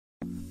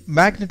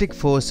Magnetic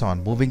force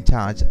on moving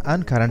charge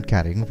and current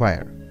carrying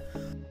wire.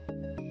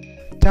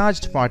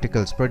 Charged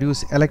particles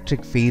produce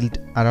electric field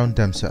around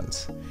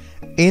themselves.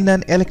 In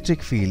an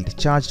electric field,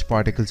 charged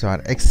particles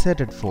are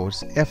exerted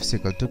force F is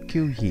equal to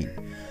QE.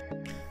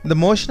 The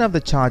motion of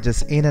the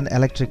charges in an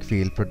electric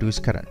field produce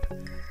current,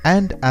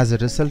 and as a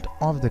result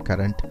of the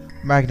current,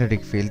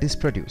 magnetic field is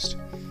produced.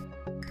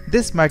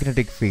 This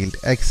magnetic field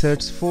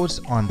exerts force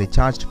on the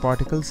charged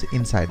particles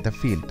inside the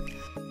field.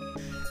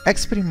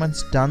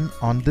 Experiments done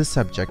on this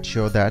subject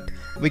show that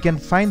we can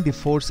find the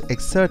force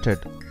exerted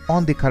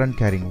on the current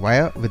carrying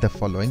wire with the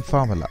following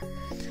formula.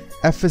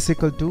 F is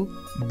equal to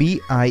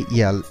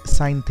BIL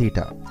sin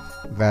theta,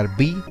 where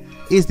B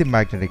is the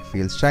magnetic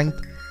field strength,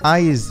 I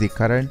is the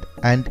current,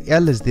 and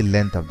L is the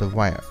length of the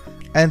wire,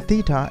 and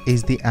theta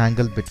is the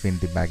angle between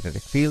the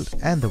magnetic field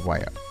and the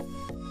wire.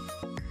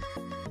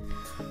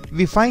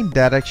 We find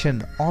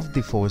direction of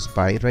the force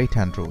by right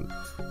hand rule.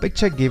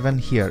 Picture given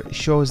here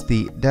shows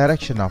the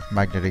direction of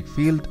magnetic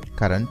field,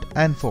 current,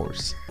 and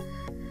force.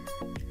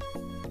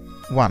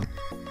 1.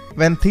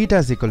 When theta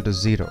is equal to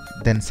 0,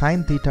 then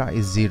sin theta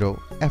is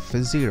 0, F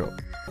is 0.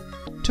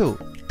 2.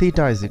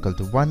 Theta is equal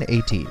to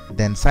 180,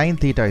 then sin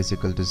theta is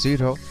equal to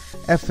 0,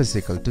 F is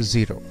equal to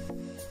 0.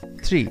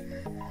 3.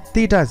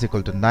 Theta is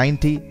equal to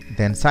 90,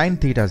 then sin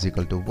theta is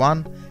equal to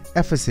 1,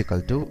 F is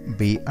equal to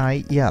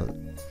BIL.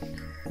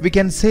 We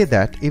can say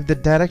that if the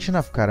direction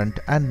of current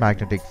and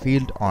magnetic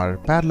field are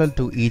parallel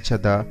to each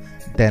other,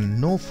 then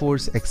no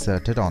force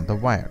exerted on the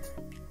wire.